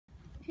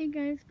Hey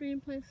guys,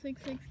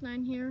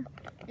 Greenplay669 here,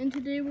 and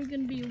today we're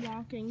going to be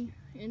walking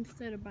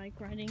instead of bike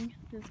riding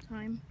this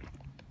time.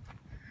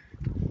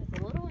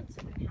 A little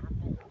incident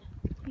happened.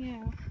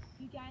 Yeah.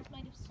 You guys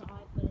might have saw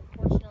it, but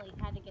unfortunately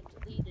it had to get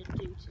deleted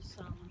due to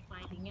some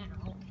finding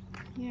out.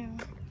 Yeah.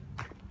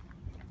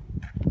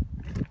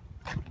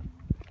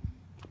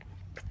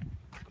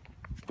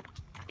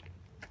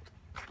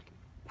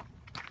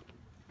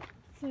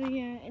 So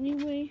yeah,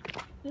 anyway,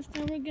 this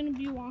time we're going to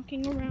be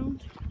walking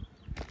around.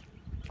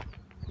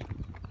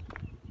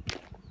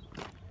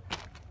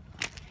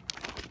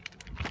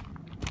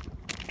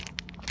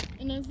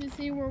 And as you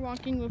see, we're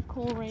walking with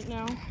Cole right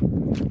now.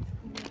 And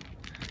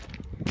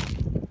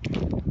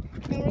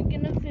we're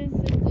going to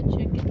visit the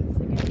chickens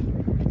again.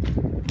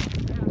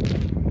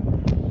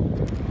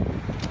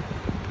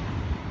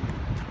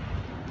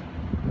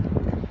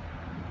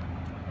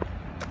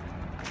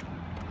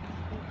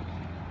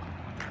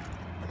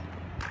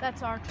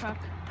 That's our truck.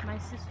 My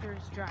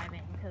sister's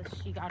driving because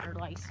she got her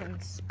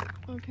license.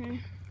 Okay.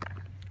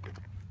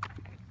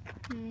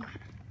 Yeah.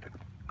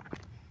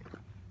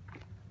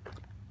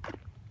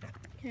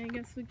 Okay, I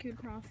guess we could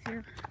cross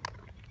here.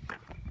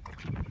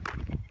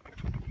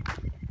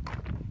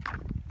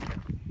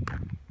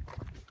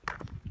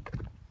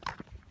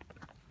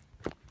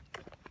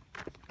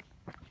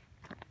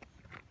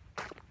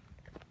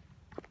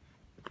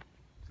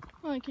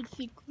 Oh, I could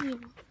see clear.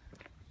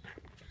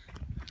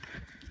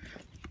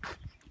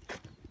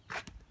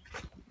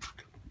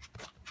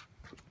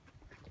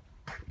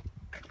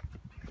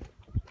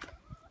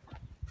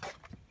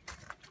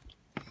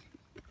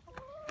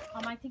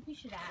 I think we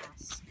should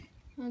ask.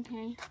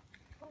 Okay.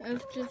 I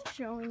was just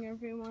showing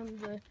everyone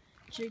the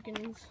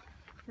chickens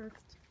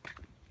first.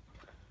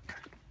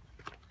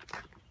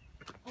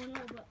 Oh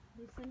no, but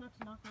they said not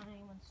to knock on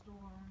anyone's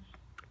door.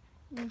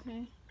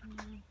 Okay.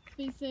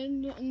 They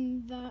said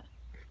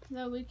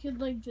that we could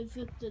like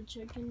visit the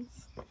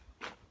chickens.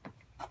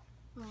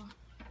 Oh.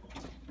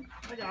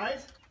 Hi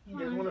guys. You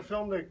guys Hi. want to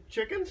film the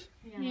chickens?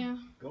 Yeah.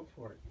 Go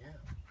for it. Yeah.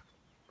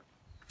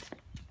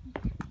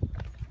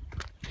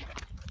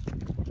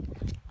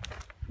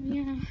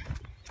 Yeah.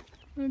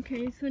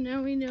 Okay, so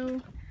now we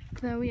know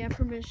that we have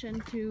permission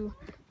to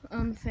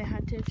say hi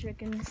to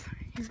chickens.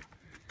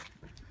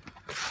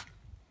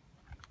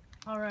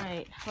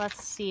 Alright,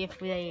 let's see if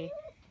they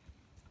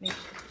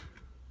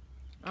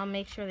I'll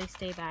make sure they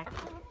stay back.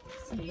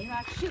 Stay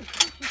back. Shoot,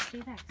 stay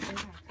back, stay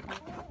back.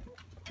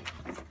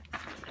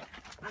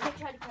 I'm gonna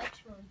try to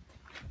catch one.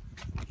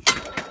 I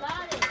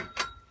got it!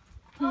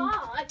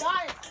 Oh, I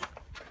got it!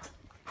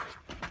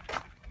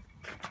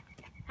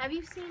 Have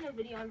you seen a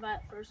video on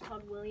that first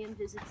called William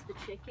Visits the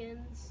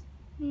Chickens?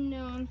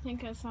 No, I don't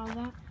think I saw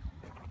that.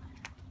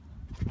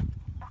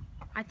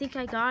 I think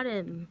I got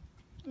him.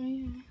 Oh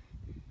yeah.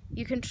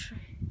 You can try.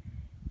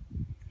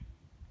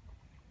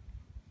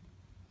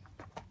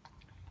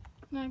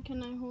 Now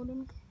can I hold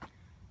him?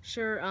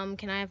 Sure,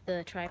 can I have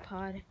the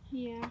tripod?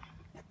 Yeah.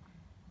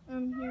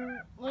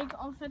 Here, like,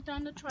 I'll set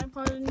down the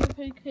tripod and you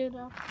pick it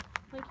up,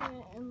 like,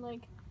 and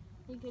like,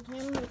 you could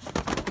him,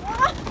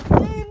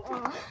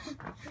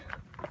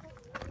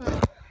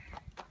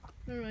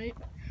 Alright.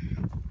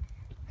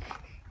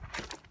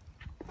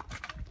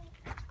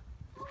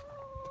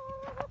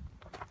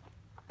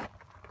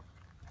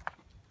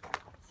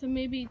 So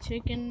maybe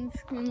chickens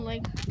can,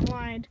 like,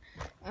 glide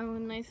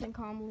nice and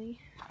calmly.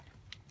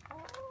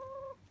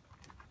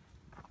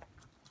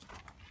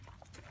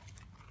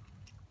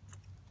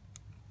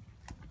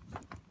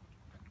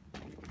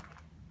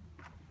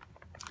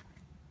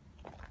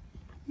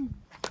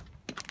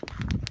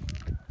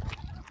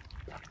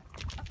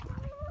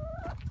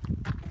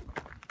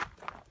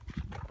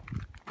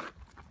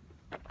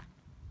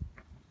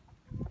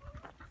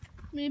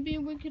 Maybe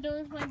we could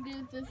always like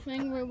do this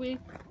thing where we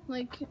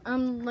like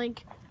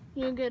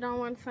you get on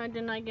one side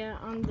and I get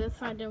on this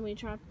side and we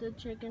trap the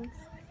chickens.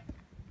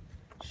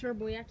 Sure,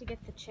 but we have to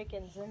get the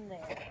chickens in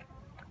there.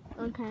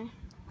 Okay.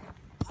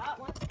 Oh,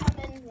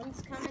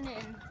 one's coming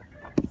in.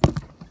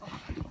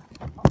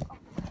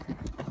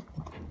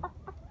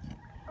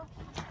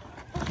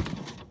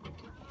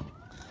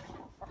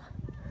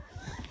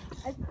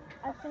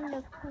 I think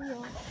that's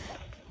Cleo.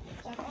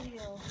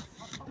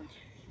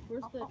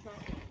 Where's the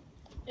truck?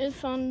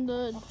 It's on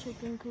the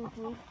chicken coop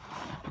roof.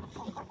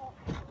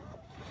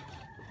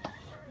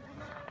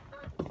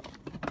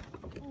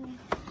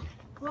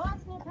 Well,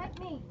 it's gonna peck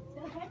me. It's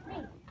gonna peck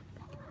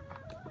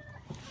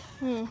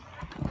me.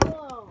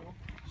 Whoa.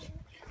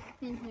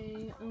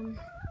 Okay,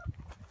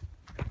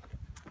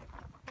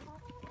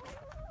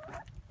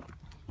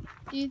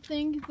 do you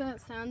think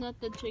that sound that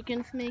the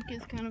chickens make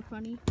is kind of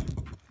funny?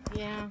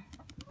 Yeah.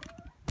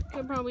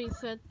 Could probably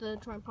set the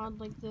tripod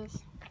like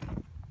this.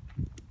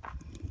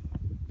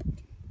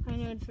 I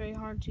know it's very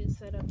hard to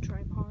set up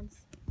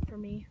tripods for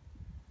me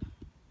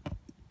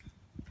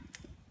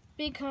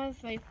because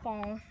they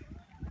fall.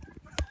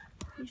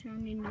 Which I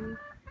only knew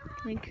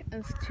like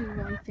as to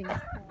why things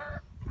fall.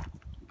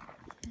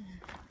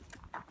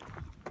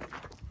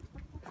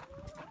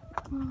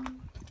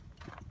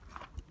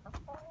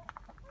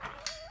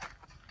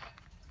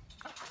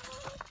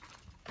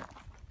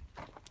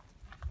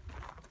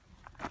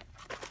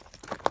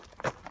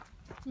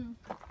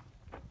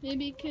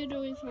 Maybe you could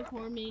always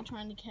record me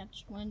trying to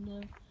catch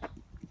one of.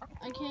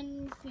 I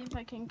can see if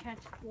I can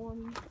catch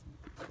one.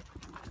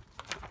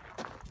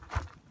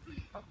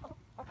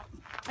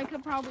 I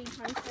could probably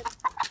try to catch.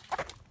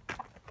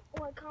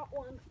 Oh, I caught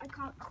one. I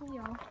caught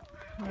Cleo.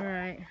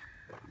 Alright.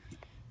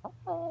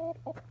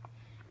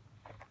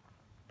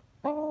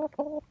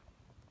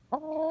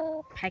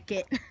 Peck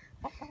it.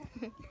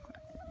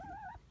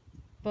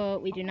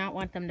 But we do not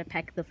want them to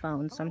peck the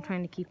phone, so I'm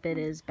trying to keep it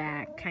as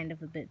back, kind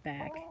of a bit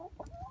back.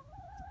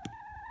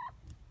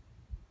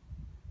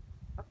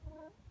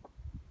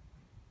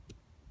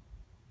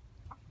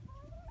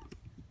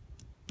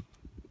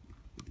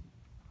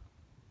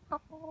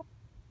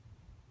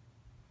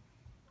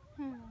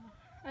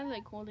 I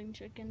like holding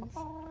chickens.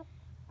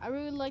 I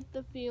really like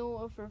the feel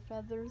of her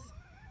feathers.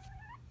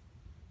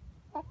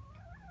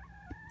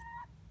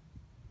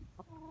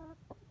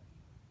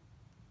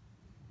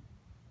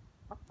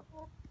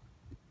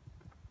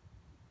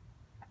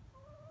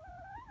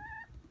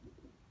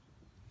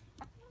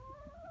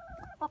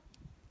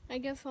 I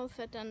guess I'll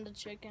set down the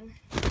chicken.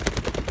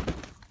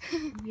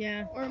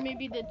 Yeah. Or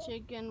maybe the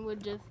chicken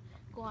would just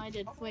glide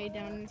its way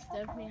down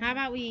instead of me. How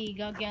about we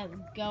go get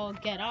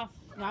off?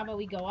 How about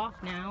we go off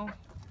now?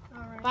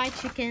 Alright. Bye,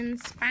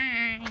 chickens.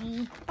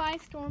 Bye. Bye,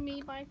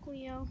 Stormy. Bye,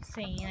 Cleo.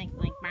 Say like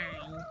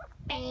bye.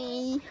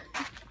 Bye.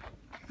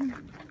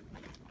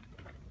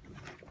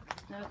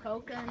 No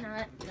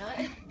coconut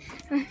nut.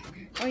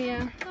 Oh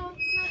yeah.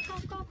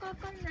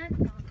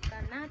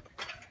 Coconut.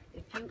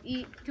 If you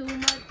eat too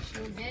much,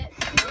 you'll get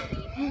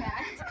really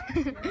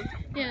fat.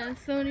 Yeah.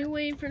 So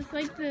anyway, first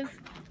like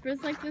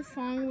this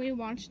song we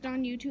watched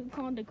on YouTube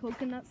called the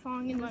Coconut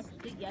Song, We and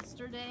watched it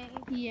yesterday.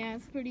 yeah,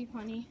 it's pretty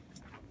funny.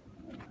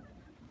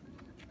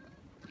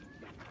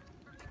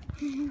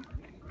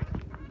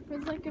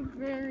 There's like a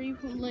very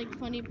like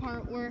funny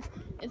part where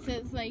it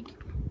says like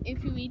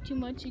if you eat too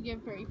much you get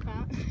very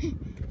fat.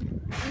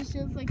 It's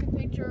just like a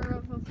picture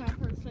of a fat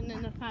person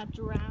and a fat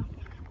giraffe.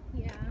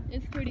 Yeah.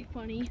 It's pretty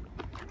funny.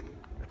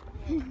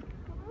 So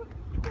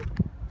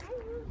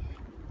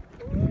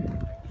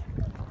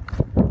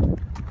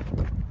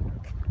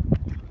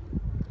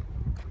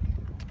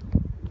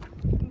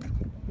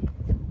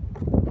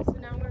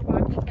now we're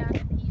walking down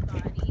to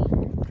Peabody.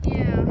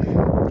 Yeah.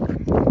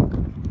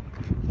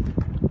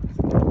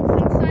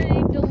 Since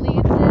I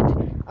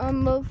deleted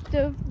most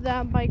of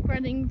that bike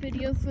riding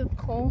videos with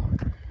Cole,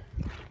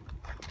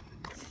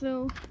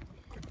 so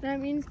that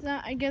means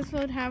that I guess I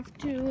would have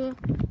to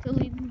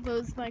delete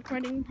those bike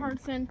riding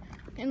parts and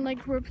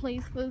like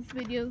replace those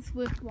videos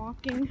with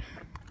walking.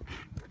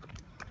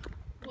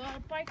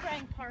 Well, bike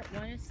riding part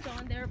 1 is still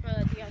on there,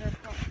 but the other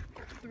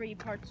 3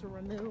 parts are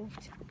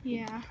removed.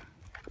 Yeah.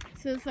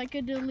 So it's like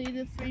I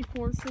deleted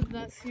 3/4 of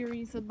that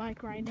series of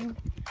bike riding.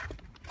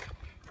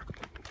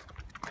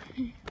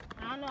 I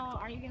don't know,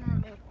 are you going to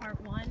remove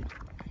part 1?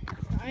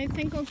 I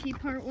think I'll keep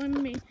part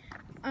 1.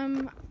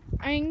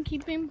 I'm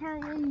keeping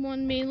part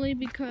 1 mainly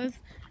because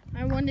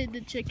I wanted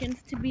the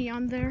chickens to be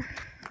on there.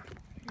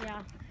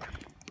 Yeah.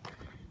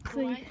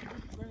 So So why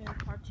remove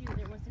part 2?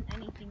 There wasn't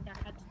anything that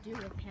had to do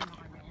with him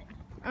on it.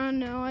 I don't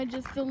know, I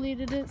just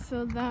deleted it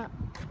so that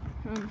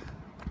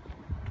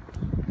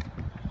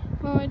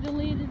well, I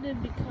deleted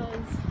it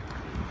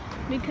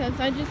because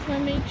I just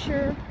want to make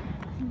sure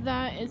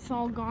that it's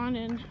all gone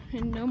and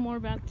no more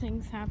bad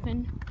things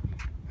happen.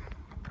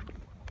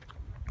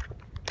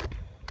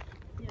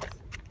 Yes.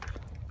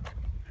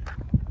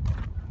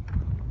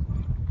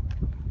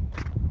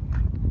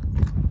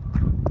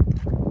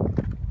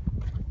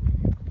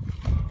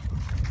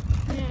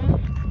 Yeah,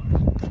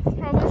 it's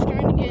probably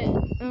starting to get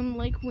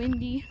like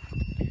windy.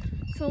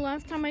 So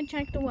last time I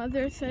checked the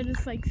weather, it said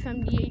it's like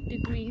 78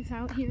 degrees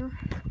out here.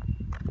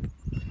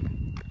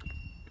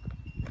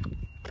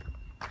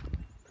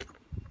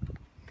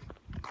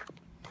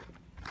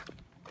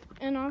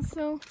 And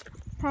also,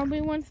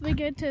 probably once we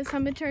get to the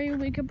cemetery,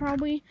 we could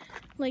probably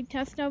like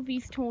test out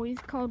these toys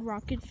called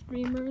rocket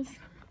streamers.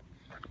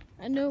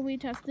 I know we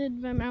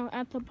tested them out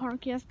at the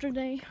park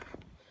yesterday,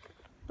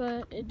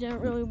 but it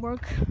didn't really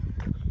work.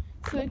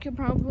 So we could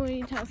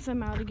probably test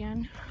them out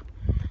again.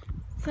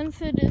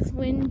 Since it is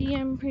windy,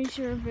 I'm pretty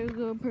sure they'll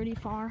go pretty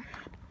far.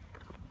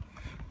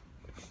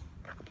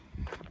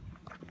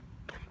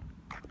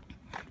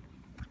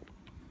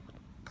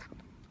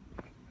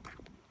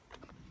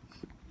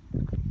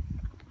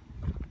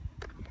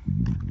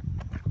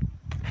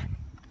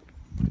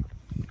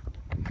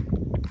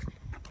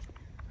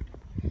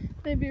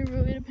 Maybe it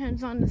really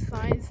depends on the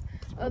size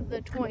of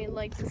the toy,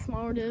 like the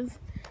smaller it is.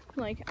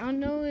 Like, I don't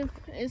know if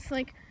it's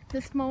like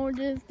the smaller it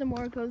is, the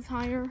more it goes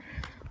higher.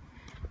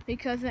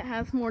 Because it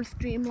has more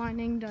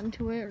streamlining done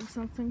to it or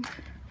something.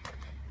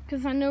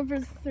 Because I know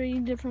there's 3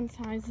 different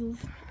sizes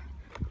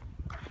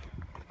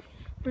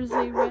for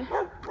zebra.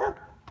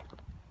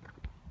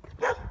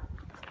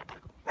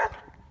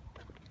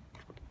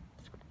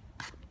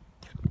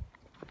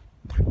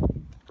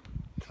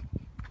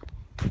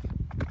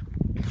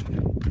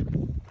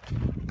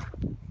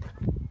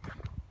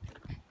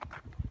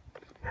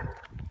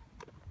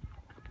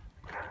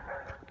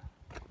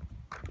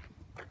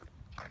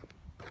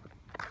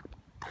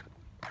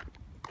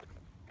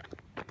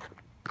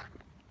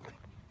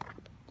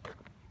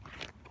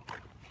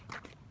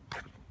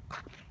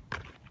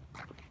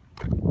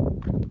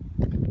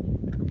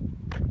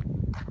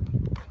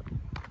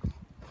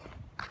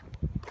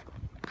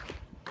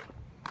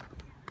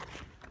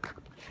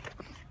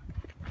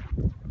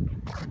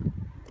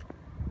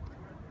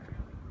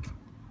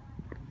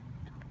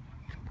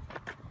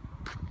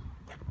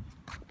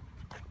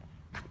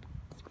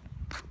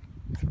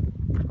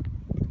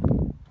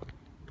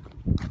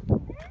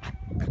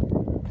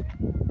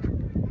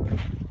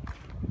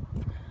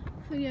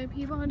 yeah,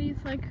 Peabody's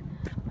like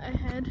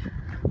ahead.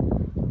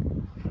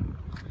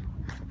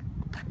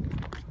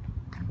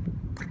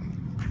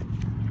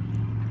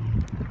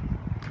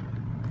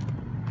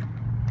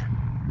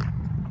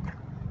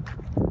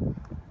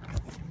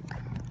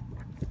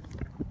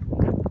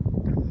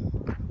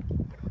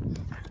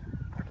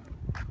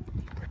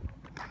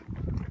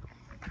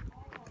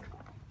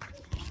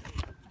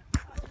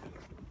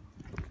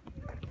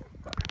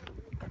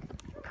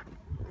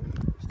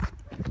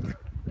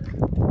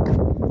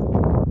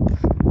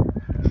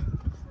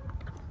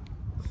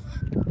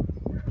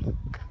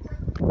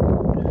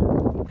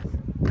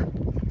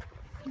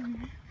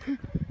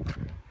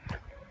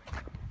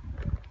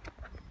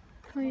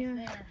 Oh yeah.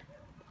 There.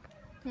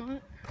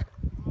 What?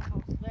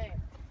 Almost there.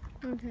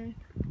 Okay.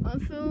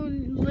 Also,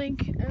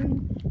 like,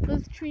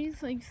 those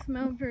trees like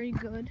smell very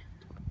good.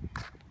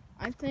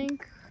 I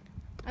think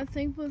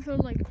those are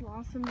like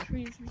blossom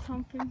trees or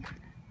something.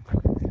 I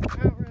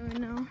don't really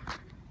know.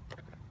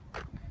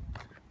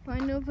 But I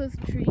know those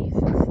trees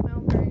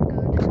smell very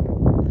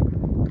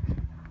good.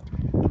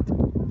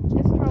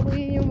 It's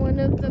probably one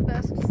of the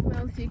best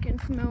smells you can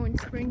smell in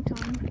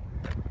springtime.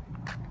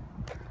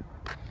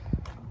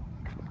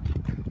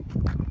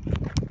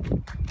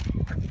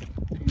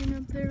 And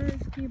up there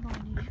is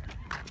Peabody.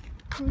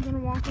 We're gonna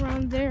walk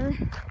around there.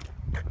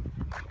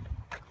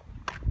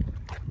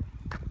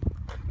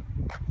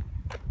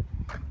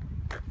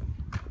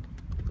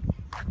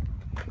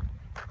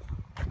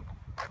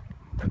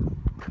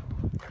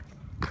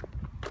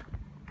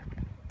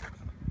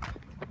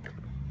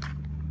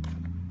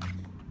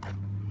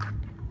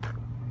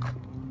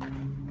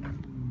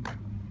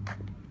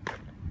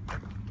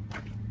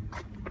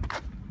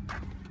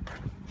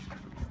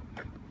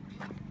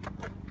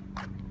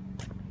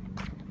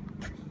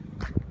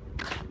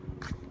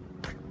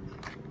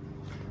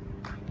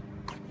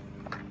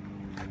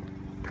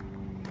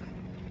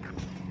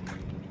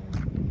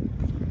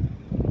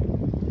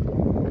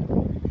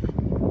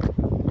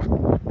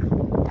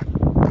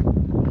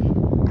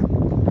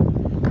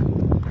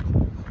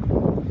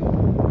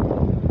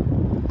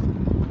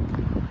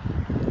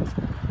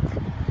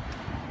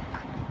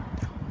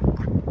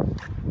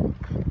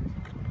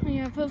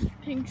 Yeah, those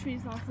pink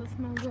trees also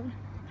smell good.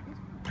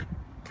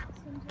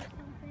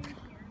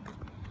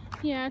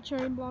 Yeah,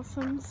 cherry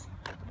blossoms.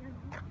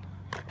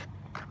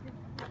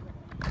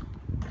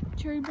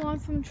 Cherry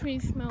blossom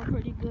trees smell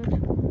pretty good.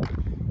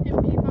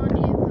 And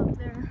Peabody is up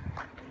there.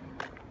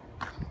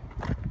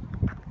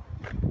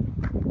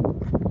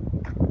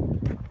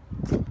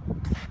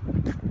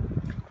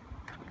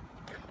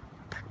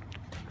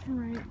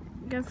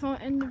 Alright, guess I'll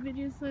end the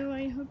video, so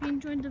I hope you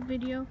enjoyed the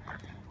video.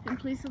 And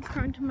please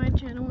subscribe to my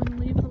channel and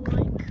leave a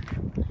like.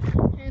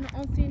 And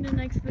I'll see you in the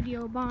next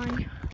video. Bye.